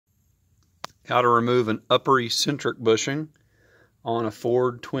How to remove an upper eccentric bushing on a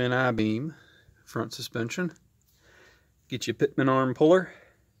Ford twin I-beam front suspension. Get you a pitman arm puller,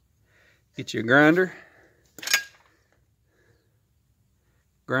 get you a grinder,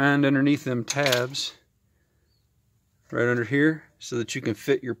 grind underneath them tabs right under here so that you can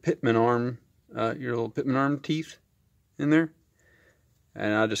fit your pitman arm, your little pitman arm teeth in there.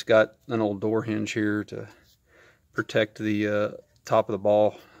 And I just got an old door hinge here to protect the top of the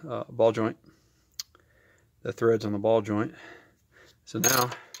ball joint, the threads on the ball joint. So now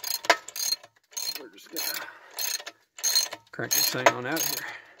we're just gonna crank this thing on out of here.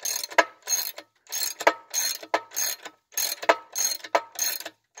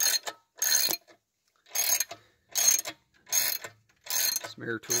 Some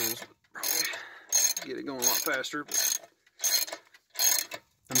air tools would probably get it going a lot faster, but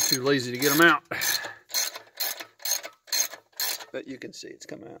I'm too lazy to get them out. But you can see it's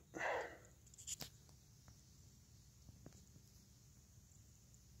come out.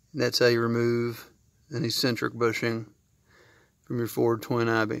 That's how you remove an eccentric bushing from your Ford twin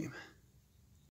I-beam.